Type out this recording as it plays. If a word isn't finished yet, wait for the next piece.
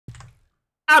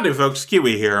Howdy folks,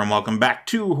 Keywii here, and welcome back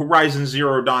to Horizon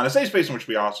Zero Dawn, a safe space in which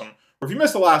we awesome. Or if you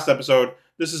missed the last episode,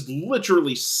 this is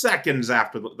literally seconds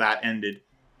after that ended.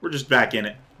 We're just back in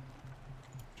it.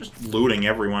 Just looting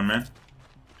everyone, man.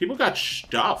 People got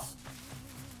stuff.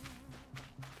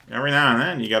 Every now and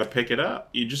then, you gotta pick it up.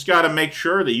 You just gotta make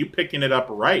sure that you picking it up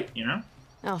right, you know?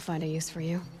 I'll find a use for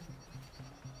you.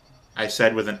 I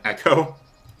said with an echo.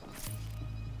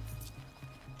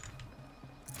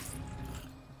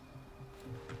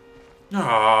 Aww.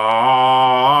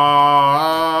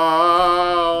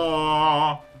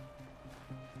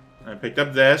 I picked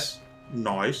up this.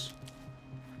 Nice.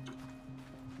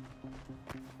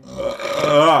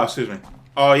 Excuse me.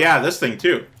 Oh yeah, this thing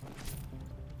too.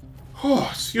 Oh,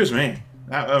 excuse me.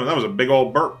 That was a big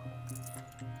old burp.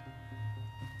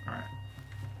 Alright.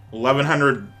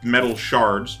 1,100 metal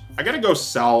shards. I gotta go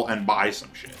sell and buy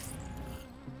some shit.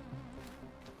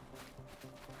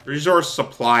 Resource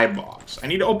supply box. I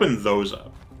need to open those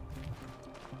up.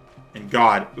 And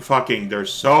god, fucking,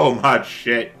 there's so much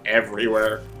shit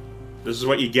everywhere. This is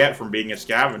what you get from being a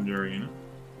scavenger, you know?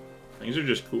 Things are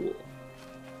just cool.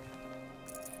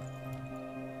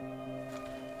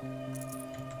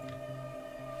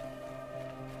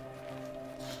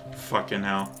 Fucking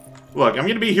hell. Look, I'm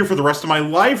gonna be here for the rest of my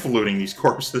life looting these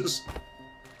corpses.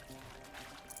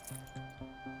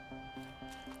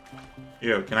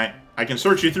 Yo, I can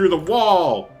search you through the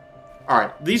wall!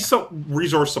 Alright, these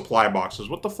resource supply boxes,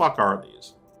 what the fuck are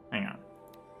these? Hang on.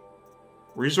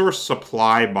 Resource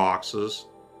supply boxes.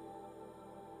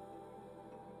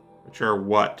 Which are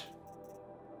what?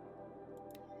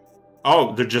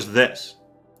 Oh, they're just this.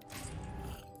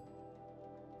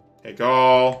 Take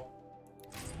all.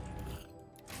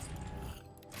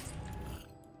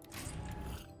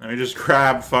 Let me just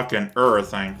grab fucking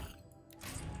everything.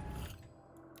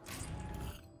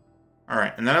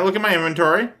 Alright, and then I look at my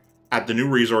inventory, at the new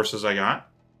resources I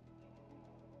got.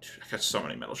 Dude, I got so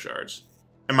many metal shards.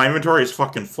 And my inventory is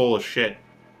fucking full of shit.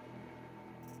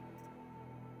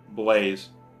 Blaze.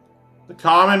 The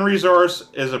common resource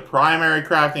is a primary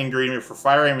crafting ingredient for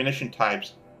fire ammunition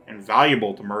types and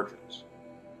valuable to merchants.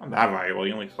 Not that valuable,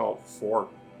 you only sell 4.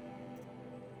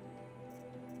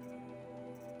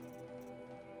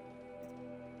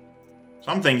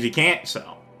 Some things you can't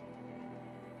sell.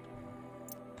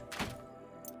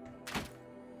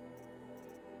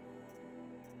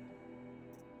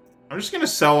 I'm just gonna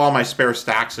sell all my spare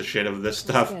stacks of shit of this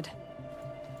stuff. Good.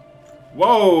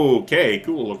 Whoa, okay,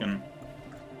 cool looking.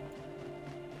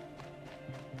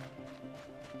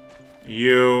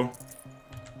 You.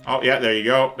 Oh, yeah, there you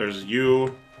go. There's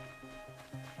you.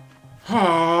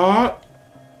 Nice,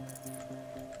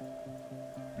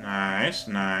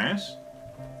 nice.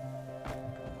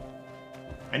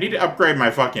 I need to upgrade my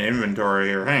fucking inventory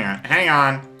here. Hang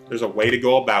on. There's a way to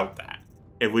go about that.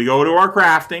 If we go to our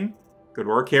crafting, go to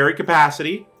our carry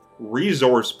capacity,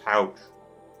 resource pouch.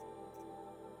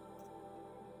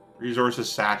 Resources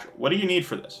satchel. What do you need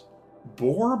for this?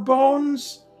 Boar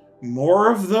bones? More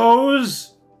of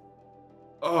those?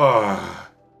 Ugh.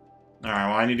 Alright,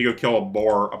 well, I need to go kill a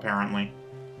boar, apparently.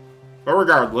 But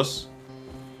regardless,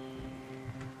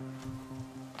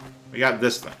 we got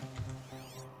this thing.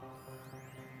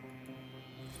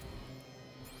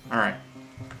 Alright.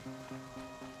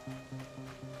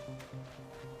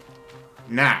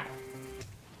 Now,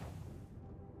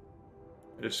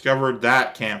 I discovered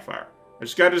that campfire. I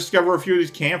just gotta discover a few of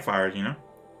these campfires, you know?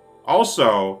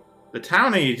 Also, the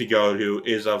town I need to go to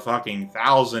is a fucking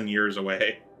 1,000 years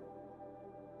away.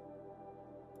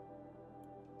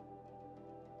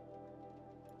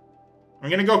 I'm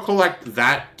gonna go collect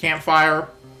that campfire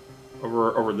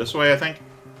over this way, I think.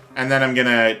 And then I'm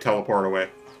gonna teleport away.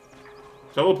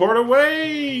 Teleport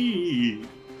away!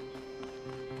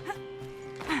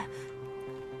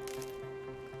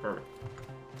 Perfect.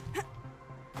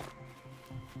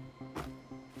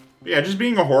 But yeah, just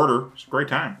being a hoarder, it's a great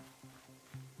time.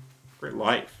 Great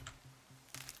life.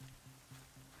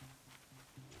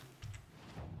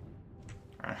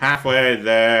 I'm halfway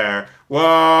there.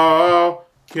 Whoa!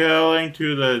 Killing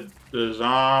to the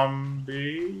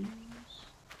zombies.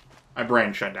 My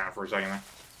brain shut down for a second there.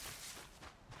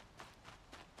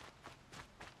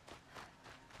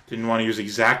 Didn't want to use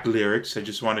exact lyrics, I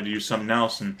just wanted to use something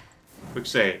else and quick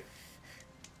save.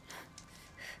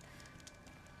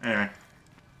 Anyway.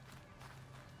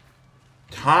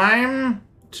 Time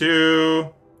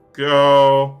to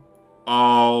go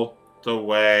all the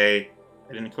way.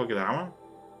 I didn't click that one.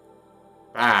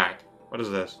 Back. What is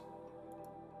this?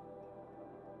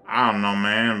 I don't know,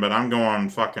 man, but I'm going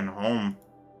fucking home.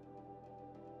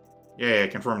 Yeah,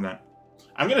 confirm that.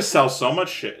 I'm gonna sell so much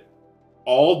shit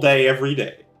all day, every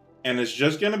day. And it's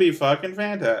just going to be fucking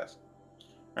fantastic.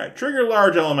 Alright, trigger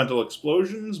large elemental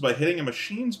explosions by hitting a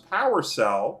machine's power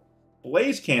cell,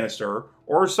 blaze canister,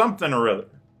 or something or other.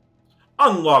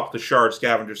 Unlock the shard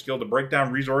scavenger skill to break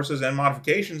down resources and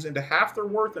modifications into half their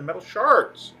worth in metal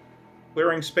shards,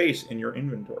 clearing space in your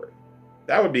inventory.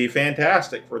 That would be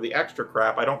fantastic for the extra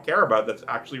crap I don't care about that's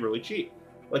actually really cheap,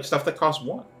 like stuff that costs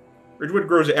 1. Ridgewood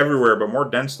grows everywhere, but more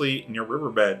densely near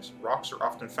riverbeds. Rocks are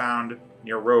often found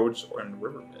near roads or in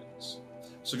riverbeds.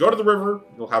 So go to the river,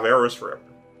 you'll have arrows forever.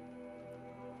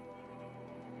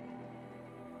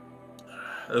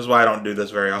 This is why I don't do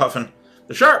this very often.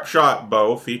 The sharp shot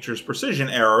bow features precision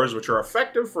arrows, which are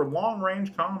effective for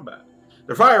long-range combat.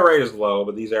 Their fire rate is low,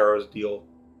 but these arrows deal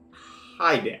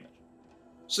high damage.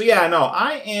 So yeah, no,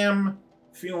 I am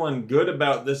feeling good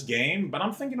about this game, but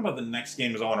I'm thinking about the next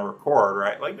games I want to record,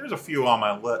 right? Like, there's a few on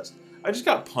my list. I just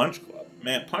got Punch Club.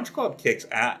 Man, Punch Club kicks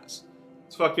ass.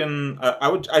 It's fucking...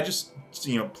 I just,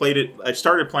 you know, played it... I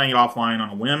started playing it offline on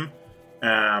a whim,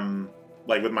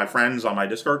 like with my friends on my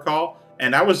Discord call,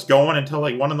 and I was going until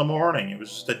like 1 in the morning. It was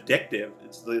just addictive.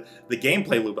 It's the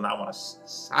gameplay loop and that one is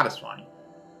satisfying.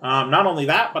 Not only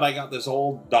that, but I got this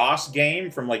old DOS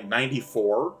game from like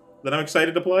 94 that I'm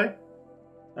excited to play.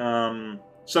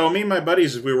 So me and my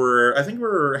buddies, I think we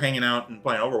were hanging out and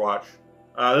playing Overwatch.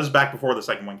 This is back before the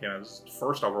second one came out. This is the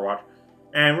first Overwatch.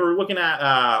 And we were looking at,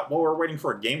 while we were waiting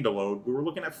for a game to load, we were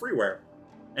looking at freeware.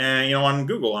 And, you know, on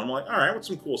Google, I'm like, alright, what's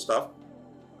some cool stuff?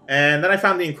 And then I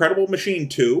found the Incredible Machine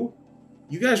 2.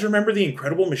 You guys remember the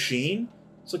Incredible Machine?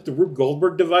 It's like the Rube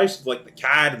Goldberg device with like the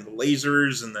cat and the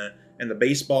lasers and the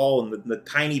baseball and the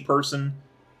tiny person.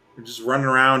 They're just running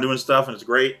around doing stuff, and it's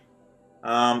great.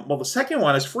 Well, the second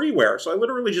one is freeware, so I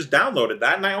literally just downloaded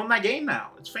that, and I own that game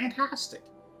now. It's fantastic.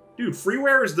 Dude,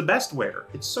 freeware is the best ware.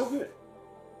 It's so good.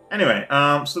 Anyway,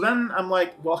 so then I'm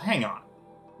like, well, hang on.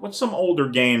 What's some older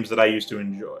games that I used to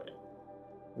enjoy?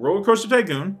 Roller Coaster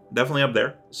Tycoon, definitely up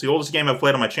there. It's the oldest game I've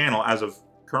played on my channel as of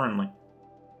currently.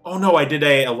 Oh no, I did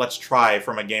a Let's Try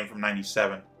from a game from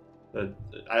 97.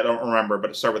 I don't remember,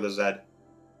 but it started with a Z.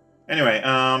 Anyway,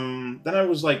 then I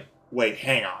was like, wait,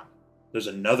 hang on. There's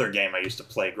another game I used to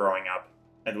play growing up.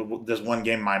 And there's one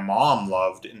game my mom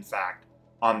loved, in fact,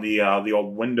 on the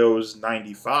old Windows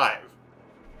 95.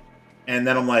 And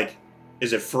then I'm like,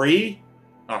 is it free?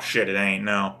 Oh shit, it ain't,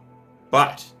 no.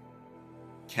 But,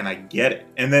 can I get it?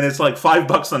 And then it's like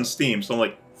 $5 on Steam, so I'm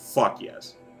like, fuck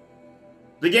yes.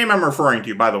 The game I'm referring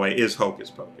to, by the way, is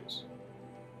Hocus Pocus.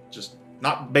 Just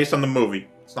not based on the movie.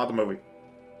 It's not the movie.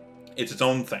 It's its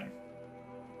own thing.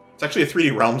 It's actually a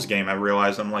 3D Realms game, I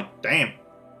realized. I'm like, damn.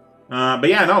 But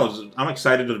yeah, no, I'm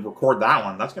excited to record that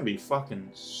one. That's going to be fucking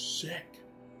sick.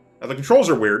 Now, the controls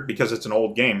are weird because it's an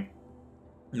old game.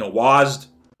 You know, WASD.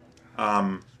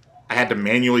 I had to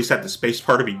manually set the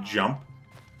spacebar to be jump.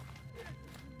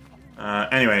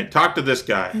 Anyway, talk to this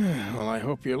guy. Well, I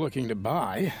hope you're looking to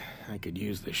buy. I could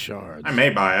use the shards. I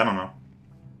may buy, I don't know.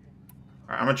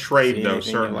 I'm a trade, See though,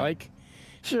 anything certainly. you like?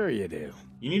 Sure you do.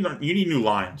 You need new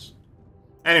lines.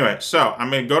 Anyway, so I'm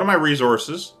going to go to my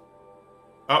resources.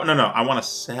 Oh, no, I want to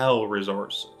sell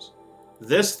resources.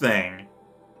 This thing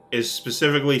is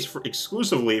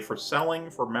exclusively for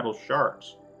selling for metal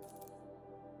shards.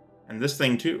 And this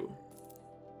thing, too.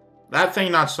 That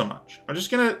thing, not so much. I'm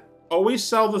just going to always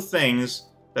sell the things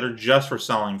that are just for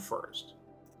selling first.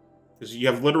 Because you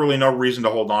have literally no reason to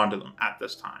hold on to them at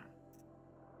this time.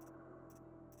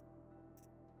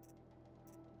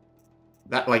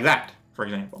 Like that, for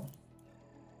example.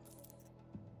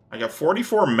 I got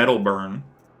 44 metal burn.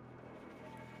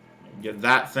 Get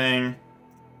that thing.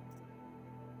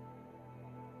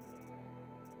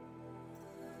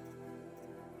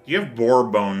 Do you have boar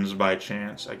bones by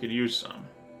chance? I could use some.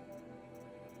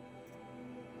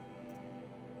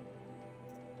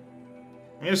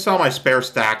 I'm gonna sell my spare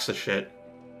stacks of shit.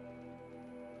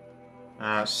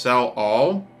 Sell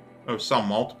all? Oh, sell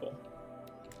multiple.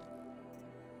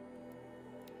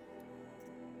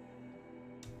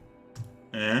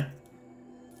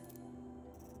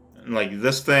 Like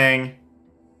this thing.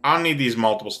 I don't need these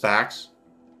multiple stacks.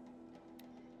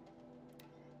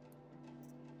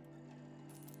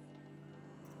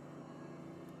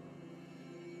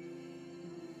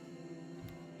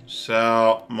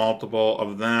 Sell multiple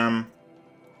of them.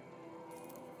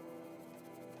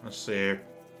 Let's see.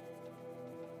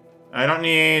 I don't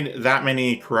need that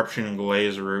many corruption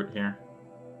glaze root here.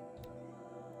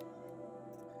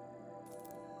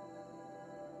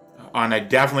 And I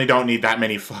definitely don't need that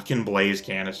many fucking blaze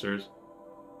canisters.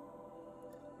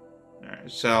 Alright,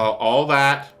 sell all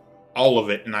that. All of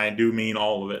it, and I do mean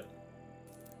all of it.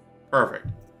 Perfect.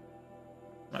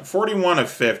 41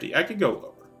 of 50. I could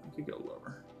go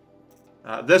lower.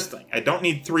 This thing. I don't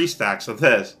need 3 stacks of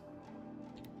this.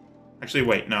 Actually,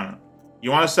 wait. No.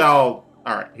 You want to sell...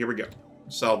 Alright, here we go.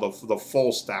 Sell the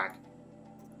full stack.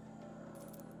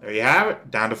 There you have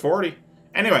it. Down to 40.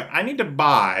 Anyway, I need to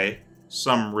buy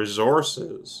some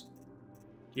resources.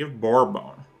 You have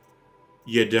Borebone.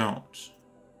 You don't.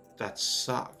 That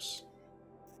sucks.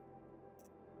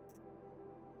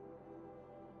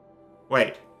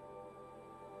 Wait.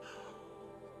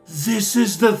 This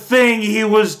is the thing he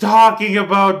was talking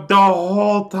about the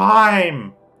whole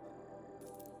time!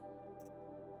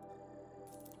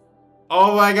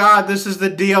 Oh my god, this is the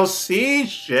DLC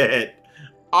shit!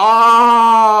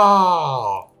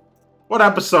 Oh! What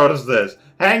episode is this?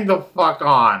 Hang the fuck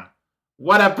on.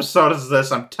 What episode is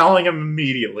this? I'm telling him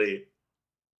immediately.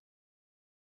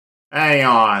 Hang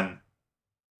on.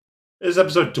 This is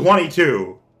episode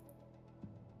 22.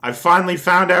 I finally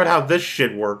found out how this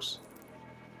shit works.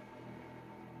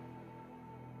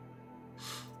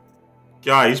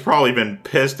 God, he's probably been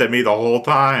pissed at me the whole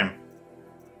time.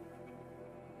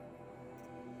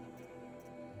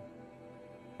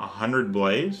 100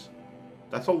 blaze?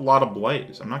 That's a lot of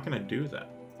blaze. I'm not going to do that.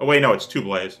 Oh, wait, no, it's 2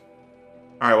 blaze.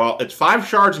 Alright, well, it's 5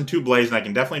 shards and 2 blaze, and I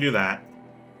can definitely do that.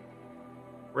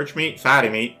 Rich meat, fatty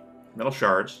meat, middle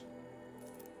shards.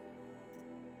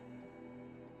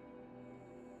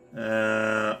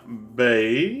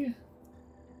 Bay.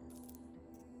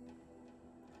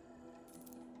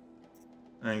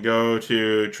 And go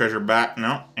to treasure back.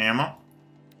 No, ammo.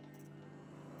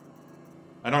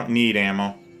 I don't need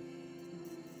ammo.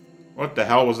 What the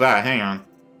hell was that? Hang on.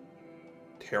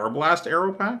 Terrablast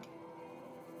arrow pack?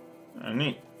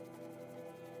 Neat.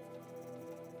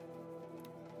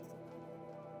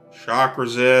 Shock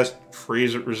resist,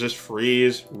 freeze resist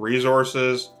freeze,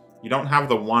 resources. You don't have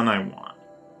the one I want.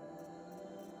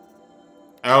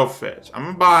 Outfits. I'm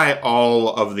gonna buy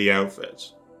all of the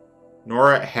outfits.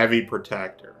 Nora heavy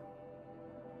protector.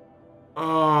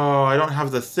 Oh, I don't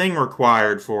have the thing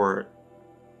required for it.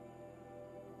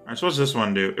 Alright, so what's this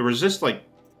one do? It resists like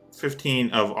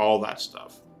 15 of all that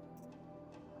stuff.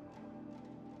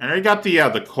 And I already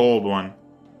got the cold one.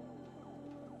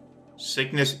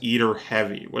 Sickness Eater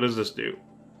Heavy. What does this do?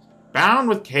 Bound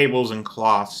with cables and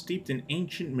cloth, steeped in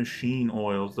ancient machine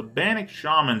oils, the Bannock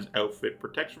Shaman's outfit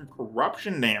protects from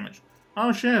corruption damage.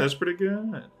 Oh shit, that's pretty good.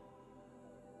 I'm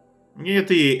gonna get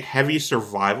the Heavy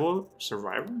Survivor.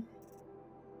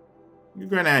 You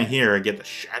go down here and get the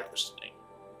Shadows thing.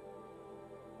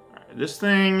 Alright, this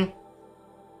thing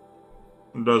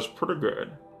does pretty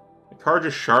good. The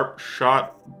Carja Sharp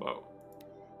Shot Bow.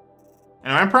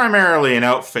 And I'm primarily an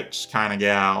outfits kind of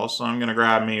gal, so I'm gonna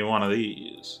grab me one of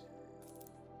these.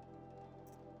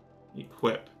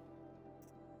 Equip.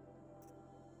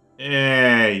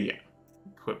 Yeah.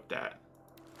 Equip that.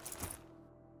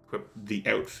 Equip the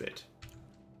outfit.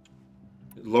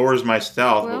 It lowers my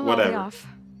stealth, Well, but whatever. I'll be off.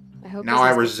 I hope Now I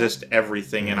business resist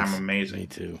everything and I'm amazing. Me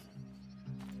too.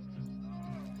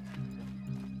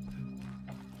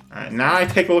 Alright, now I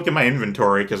take a look at my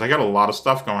inventory, because I got a lot of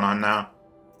stuff going on now.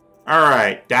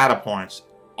 Alright, data points.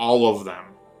 All of them.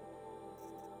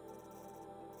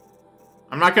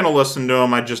 I'm not going to listen to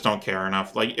them, I just don't care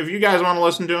enough. Like, if you guys want to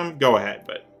listen to them, go ahead,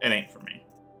 but it ain't for me.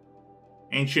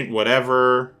 Ancient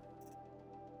whatever.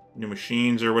 New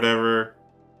machines or whatever.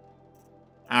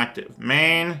 Active.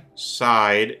 Main,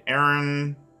 side,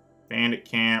 Aaron, bandit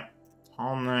camp,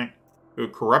 tall neck. Ooh,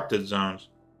 corrupted zones.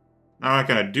 Now, I'm not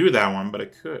going to do that one, but I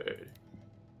could.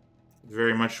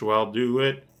 Very much well do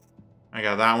it. I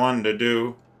got that one to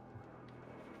do.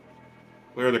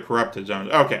 Clear the corrupted zones.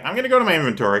 Okay, I'm going to go to my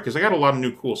inventory, because I got a lot of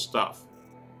new cool stuff.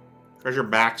 Treasure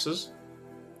baxes.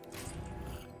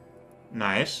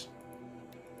 Nice.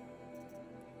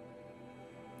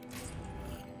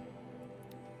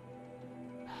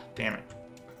 Damn it.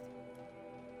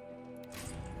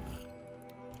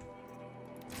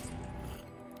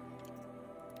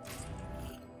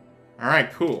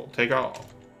 Alright, cool. Take all.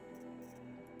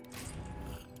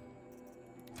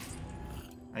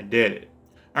 I did it.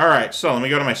 Alright, so let me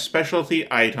go to my specialty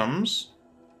items.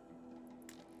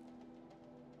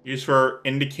 Used for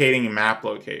indicating map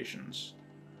locations.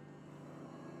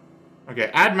 Okay,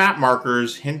 add map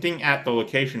markers hinting at the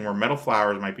location where metal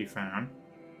flowers might be found.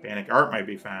 Bannock art might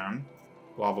be found.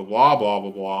 Blah, blah, blah, blah,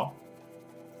 blah, blah.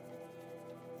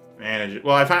 Manage it.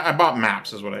 Well, I bought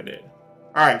maps is what I did.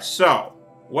 Alright, so.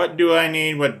 What do I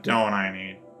need? What don't I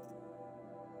need?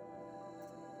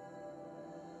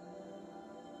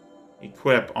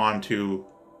 Equip onto...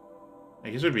 I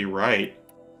guess it would be right.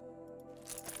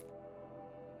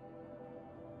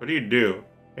 What do you do?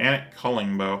 Bannock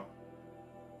culling bow.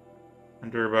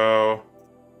 Hunter bow.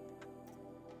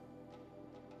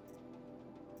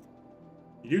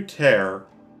 You tear.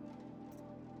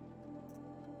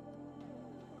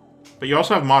 But you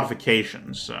also have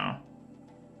modifications, so...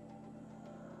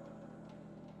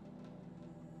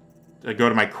 I go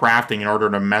to my crafting in order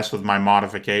to mess with my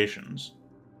modifications.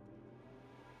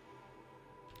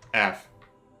 F.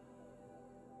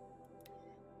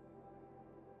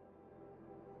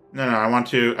 No, I want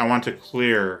to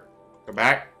clear. Go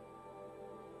back.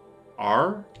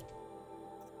 R?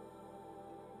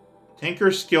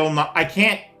 Tinker skill not... I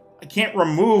can't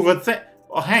remove a thing.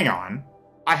 Well, hang on.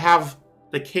 I have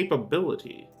the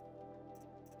capability.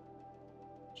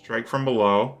 Strike from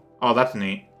below. Oh, that's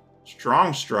neat.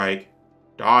 Strong strike.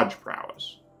 Dodge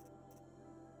prowess.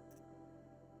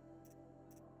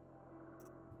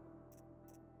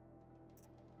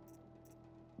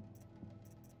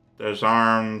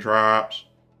 Disarm traps.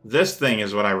 This thing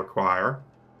is what I require.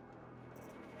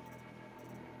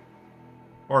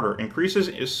 Order. Increases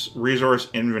its resource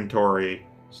inventory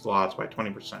slots by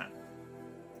 20%.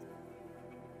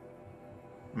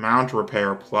 Mount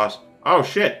repair plus... Oh,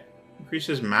 shit.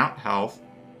 Increases mount health.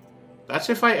 That's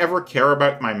if I ever care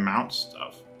about my mount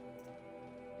stuff.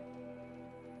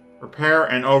 Repair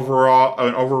an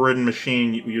overridden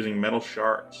machine using metal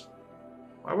shards.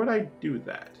 Why would I do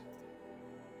that?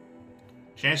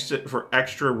 Chance for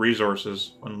extra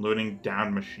resources when looting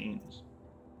downed machines.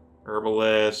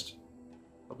 Herbalist.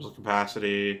 Doubles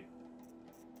capacity.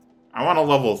 I want a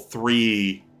level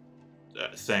 3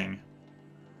 thing.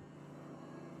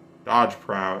 Dodge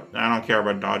prow. I don't care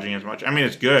about dodging as much. I mean,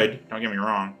 it's good. Don't get me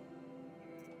wrong.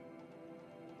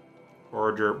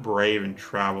 Forger, brave, and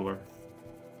traveler.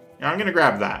 Yeah, I'm gonna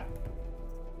grab that.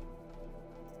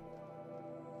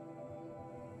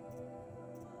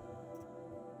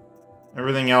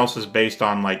 Everything else is based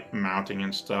on, like, mounting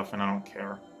and stuff, and I don't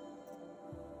care.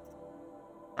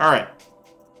 Alright.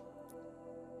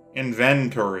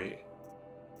 Inventory.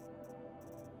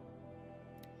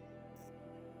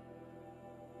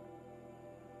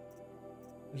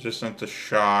 Resistant to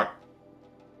shock.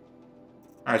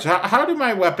 Alright, so how do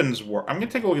my weapons work? I'm going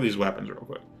to take a look at these weapons real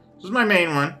quick. This is my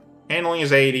main one. Handling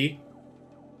is 80.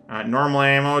 Normal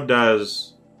ammo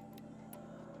does...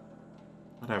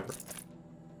 whatever.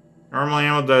 Normal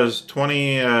ammo does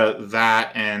 20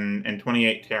 that and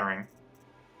 28 tearing.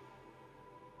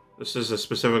 This is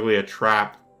specifically a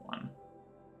trap one.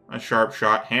 A sharp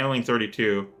shot. Handling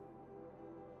 32.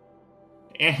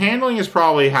 And handling is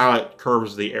probably how it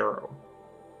curves the arrow.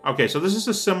 Okay, so this is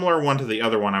a similar one to the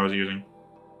other one I was using.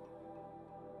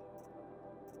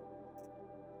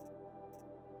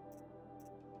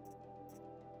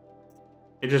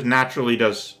 It just naturally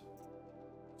does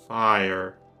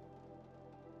fire.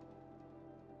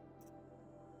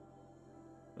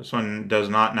 This one does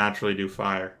not naturally do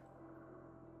fire.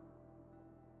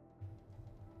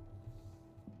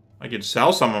 I could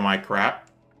sell some of my crap.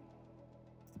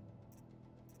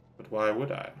 But why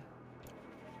would I?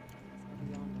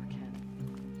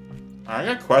 I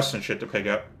got quests and shit to pick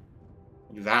up.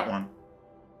 Like that one.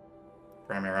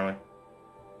 Primarily.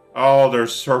 Oh,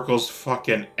 there's circles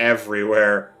fucking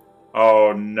everywhere.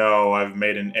 Oh no, I've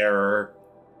made an error.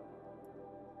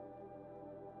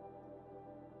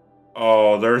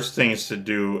 Oh, there's things to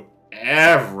do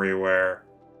everywhere.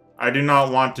 I do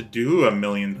not want to do a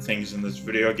million things in this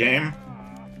video game.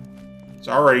 It's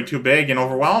already too big and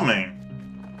overwhelming.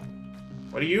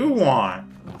 What do you want?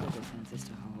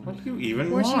 What do you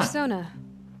even want? Warchief Sona,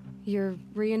 you're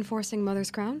reinforcing Mother's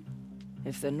Crown?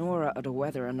 If the Nora are to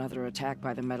weather another attack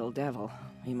by the Metal Devil,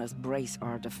 we must brace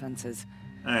our defenses.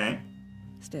 Alright.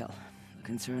 Still, the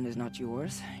concern is not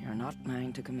yours. You're not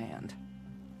mine to command.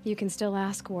 You can still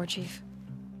ask, Warchief.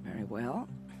 Very well.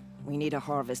 We need to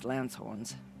harvest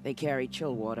Lancehorns. They carry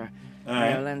chill water.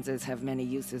 Alright. Their lenses have many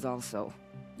uses also.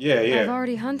 Yeah. I've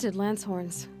already hunted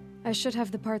Lancehorns. I should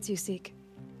have the parts you seek.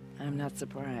 I'm not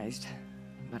surprised,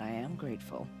 but I am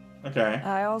grateful. Okay.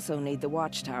 I also need the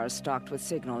watchtowers stocked with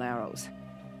signal arrows.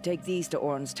 Take these to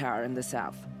Orn's Tower in the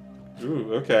south.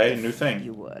 Ooh, okay. New thing.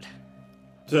 You would.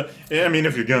 So, yeah, I mean,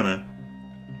 if you're gonna.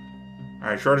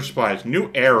 Alright, shortage supplies. New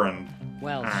errand.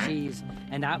 Well, Alright. she's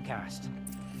an outcast.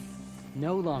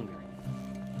 No longer.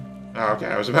 Oh, okay,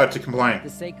 I was about to complain. The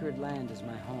sacred land is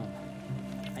my home.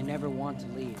 I never want to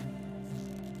leave.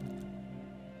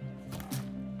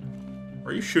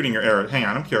 Where are you shooting your arrows? Hang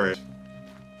on, I'm curious.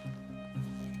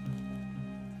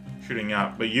 Shooting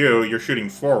up, but you're shooting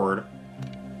forward.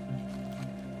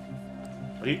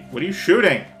 What are you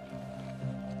shooting?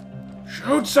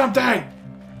 Shoot something!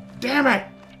 Damn it!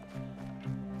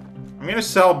 I'm gonna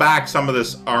sell back some of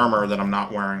this armor that I'm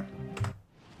not wearing.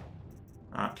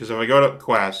 Because if I go to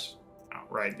quests... Oh,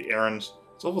 right, the errands...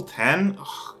 It's level 10?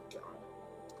 Oh, God.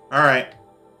 Alright.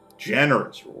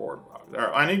 Generous reward box.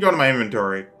 Right, I need to go to my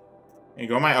inventory. I need to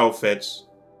go to my outfits.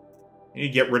 I need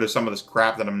to get rid of some of this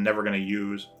crap that I'm never going to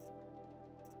use.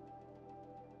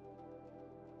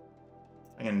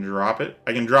 I can drop it.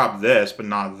 I can drop this, but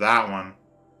not that one.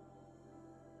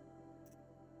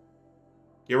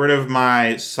 Get rid of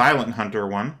my Silent Hunter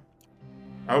one.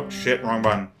 Oh, shit, wrong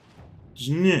button.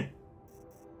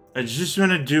 I just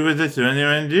want to do what I want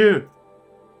to do.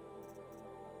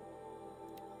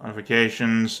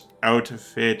 Modifications,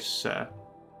 outfits.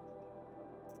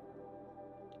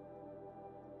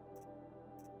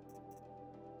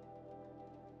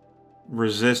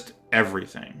 Resist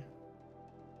everything.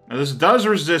 Now, this does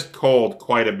resist cold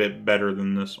quite a bit better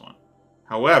than this one.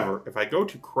 However, if I go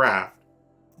to craft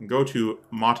and go to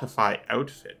modify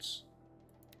outfits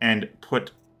and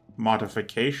put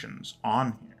modifications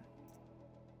on here.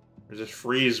 Resist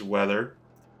freeze weather.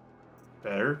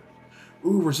 Better.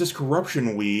 Ooh, resist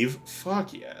corruption weave.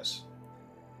 Fuck yes.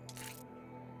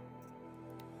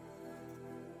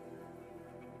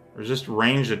 Resist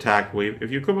ranged attack weave.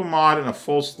 If you equip a mod in a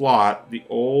full slot, the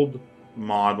old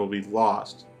mod will be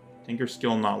lost. Tinker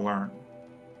skill not learned.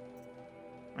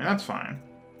 I mean, that's fine.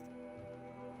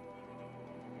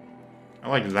 I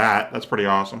like that. That's pretty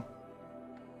awesome.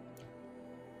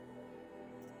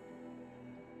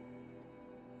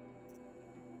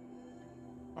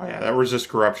 Oh yeah, that resists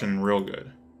corruption real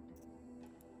good.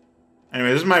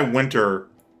 Anyway, this is my winter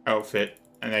outfit,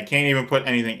 and I can't even put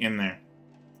anything in there.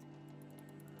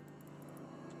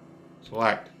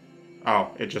 Select. Oh,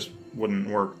 it just wouldn't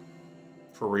work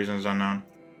for reasons unknown.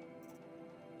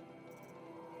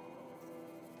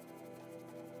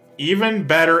 Even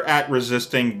better at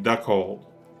resisting the cold.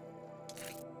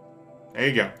 There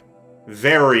you go.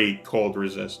 Very cold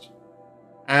resist.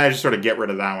 And I just sort of get rid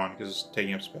of that one because it's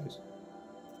taking up space.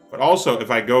 But also,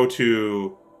 if I go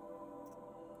to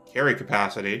carry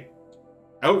capacity,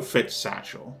 outfit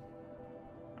satchel,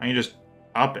 I can just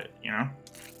up it, you know?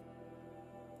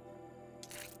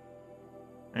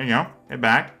 There you go. Hit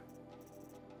back.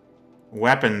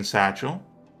 Weapon satchel.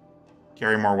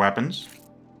 Carry more weapons.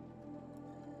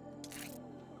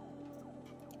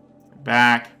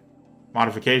 Back.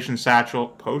 Modification satchel.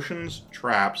 Potions,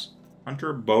 traps,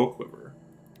 hunter bow quiver.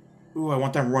 Ooh, I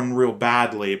want that run real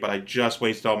badly, but I just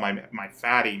wasted all my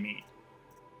fatty meat.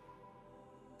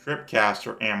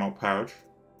 Tripcaster ammo pouch.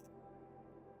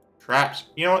 Traps.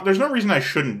 You know what? There's no reason I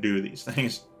shouldn't do these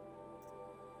things.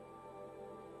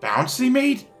 Bouncy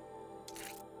meat?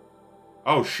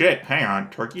 Oh shit, hang on.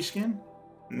 Turkey skin?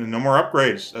 No more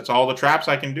upgrades. That's all the traps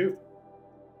I can do.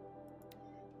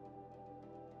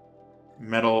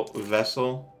 Metal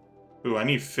vessel. Ooh, I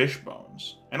need fish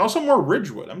bones. And also more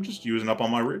ridgewood. I'm just using up all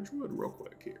my ridgewood real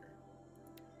quick here.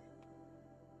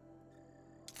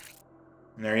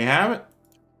 And there you have it.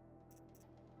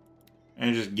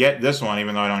 And just get this one,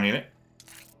 even though I don't need it.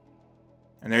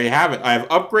 And there you have it. I've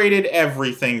upgraded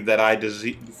everything that I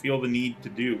feel the need to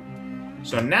do.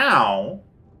 So now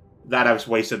that I've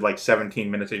wasted like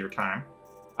 17 minutes of your time,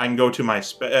 I can go to my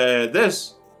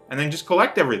this and then just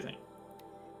collect everything.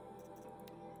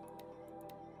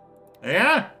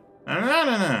 Yeah.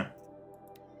 No.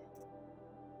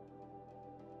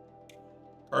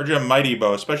 Arja Mighty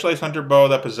Bow. Specialized hunter bow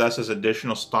that possesses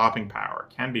additional stopping power.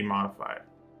 Can be modified.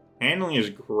 Handling is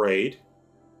great.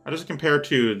 How does it compare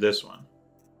to this one?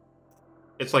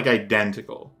 It's like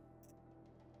identical.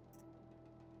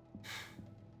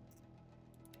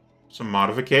 Some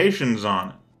modifications on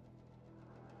it.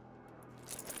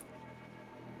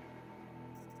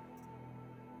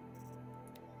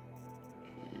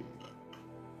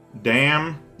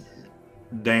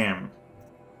 Damn.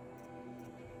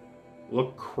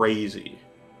 Look crazy.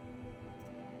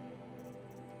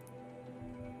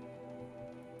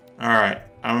 Alright,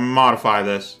 I'm gonna modify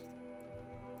this.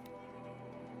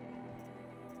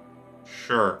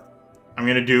 Sure. I'm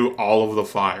gonna do all of the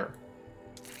fire.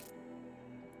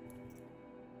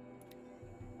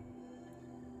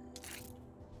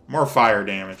 More fire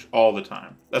damage all the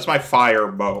time. That's my fire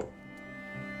bow.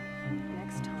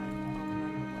 Next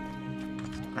time,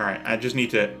 Alright, I just need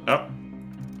to... Oh.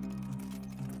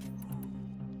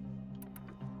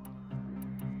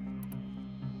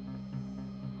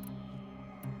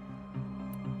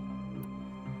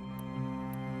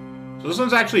 So this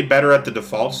one's actually better at the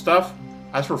default stuff.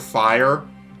 As for fire,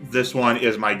 this one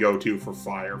is my go-to for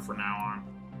fire for now on.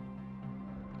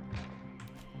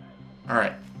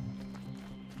 Alright.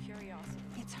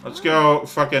 Let's go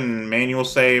fucking manual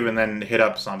save and then hit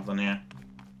up something, yeah.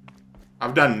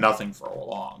 I've done nothing for a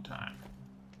long time.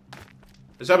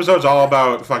 This episode's all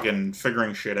about fucking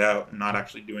figuring shit out and not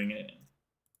actually doing anything.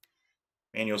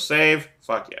 Manual save.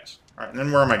 Fuck yes. Alright, and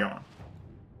then where am I going?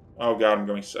 Oh god, I'm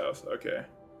going south. Okay.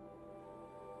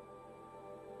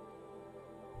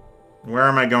 Where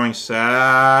am I going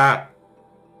south?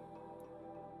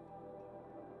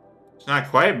 It's not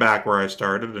quite back where I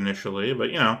started initially, but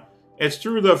you know, it's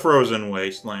through the frozen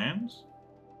wastelands.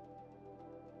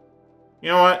 You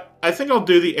know what? I think I'll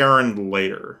do the errand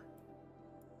later.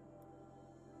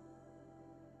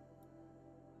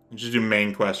 I'll just do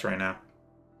main quest right now.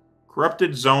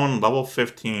 Corrupted Zone level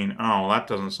 15. Oh, that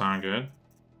doesn't sound good.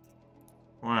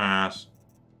 Quest.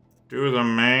 Do the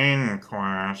main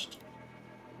quest.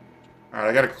 Alright,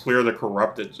 I gotta clear the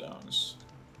corrupted zones.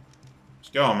 Let's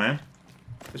go, man.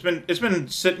 It's been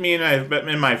sitting me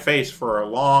in my face for a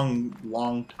long,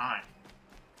 long time.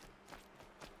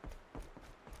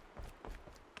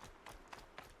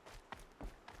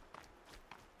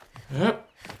 Yep.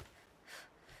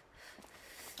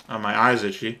 Oh, my eye's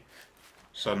itchy.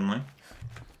 Suddenly.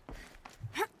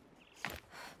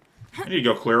 I need to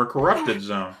go clear a corrupted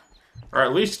zone. Or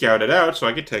at least scout it out so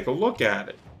I could take a look at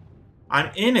it. I'm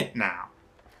in it now.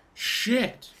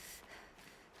 Shit.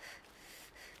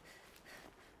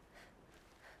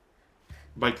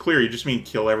 By clear, you just mean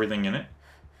kill everything in it?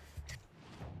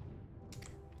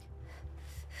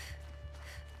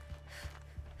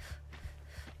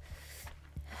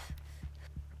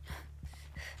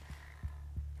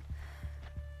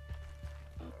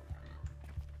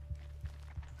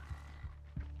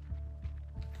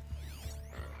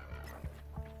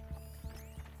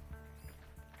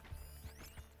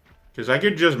 Because I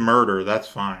could just murder, that's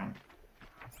fine.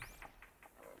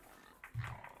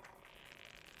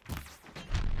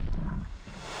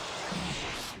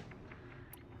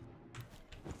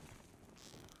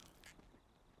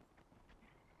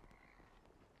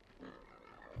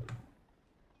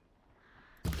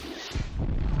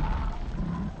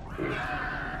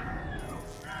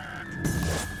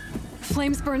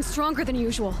 Flames burn stronger than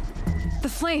usual. The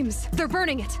flames, they're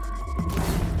burning it.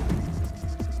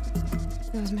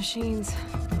 Those machines.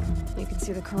 You can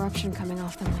see the corruption coming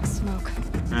off them like smoke.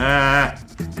 Ah.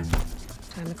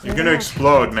 Time to clear You're gonna it out.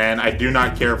 explode, man. I do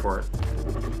not care for it.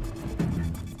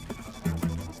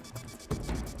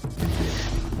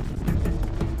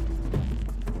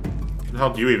 Where the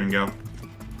hell do you even go?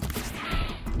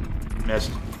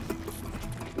 Missed.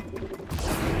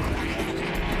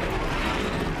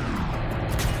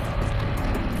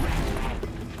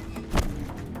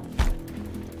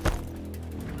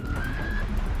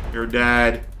 You're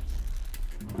dead.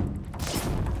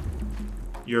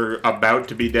 You're about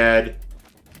to be dead.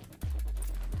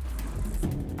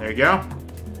 There you go.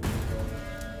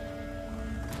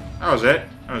 That was it.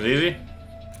 That was easy.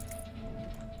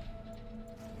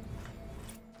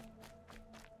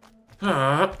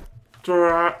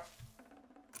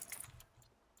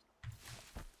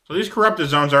 So these corrupted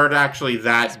zones aren't actually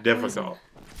that difficult.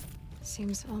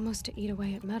 Seems almost to eat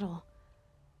away at metal.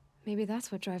 Maybe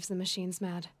that's what drives the machines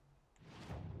mad.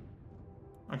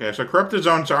 Okay, so corrupted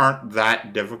zones aren't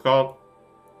that difficult.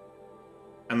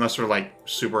 Unless they're like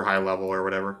super high level or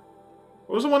whatever.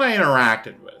 What was the one I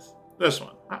interacted with? This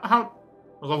one. How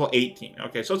it was level 18.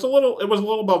 Okay, so it was a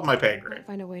little above my pay grade. I'll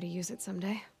find a way to use it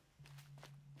someday.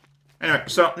 Anyway,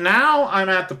 so now I'm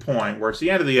at the point where it's the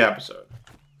end of the episode.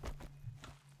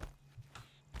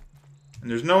 And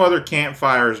there's no other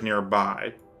campfires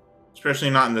nearby. Especially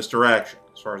not in this direction,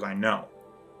 as far as I know.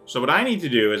 So what I need to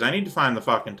do is I need to find the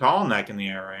fucking tall neck in the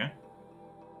area.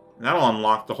 And that'll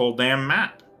unlock the whole damn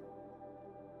map.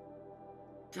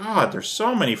 God, there's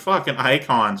so many fucking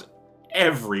icons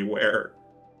everywhere.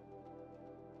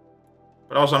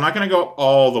 But also, I'm not going to go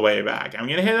all the way back. I'm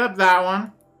going to hit up that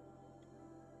one.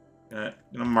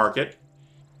 Gonna mark it.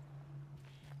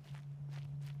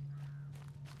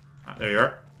 Ah, there you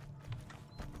are.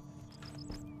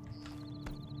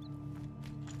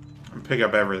 And pick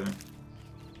up everything.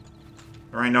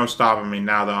 There ain't no stopping me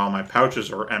now that all my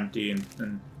pouches are empty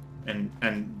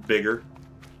and bigger.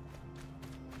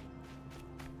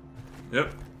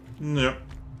 Yep. Yep.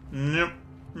 Yep.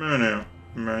 Menu.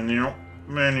 Menu.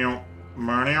 Menu.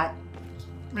 Menu.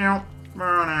 Meow.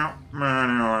 Menu.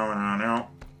 Menu.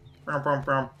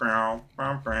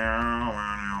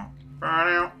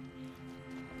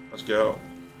 Let's go.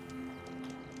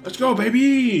 Let's go,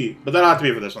 baby! But that'll have to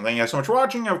be for this one. Thank you guys so much for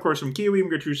watching. Of course, I'm Keywii. I'm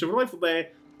going to choose a life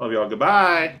day. Love you all.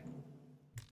 Goodbye.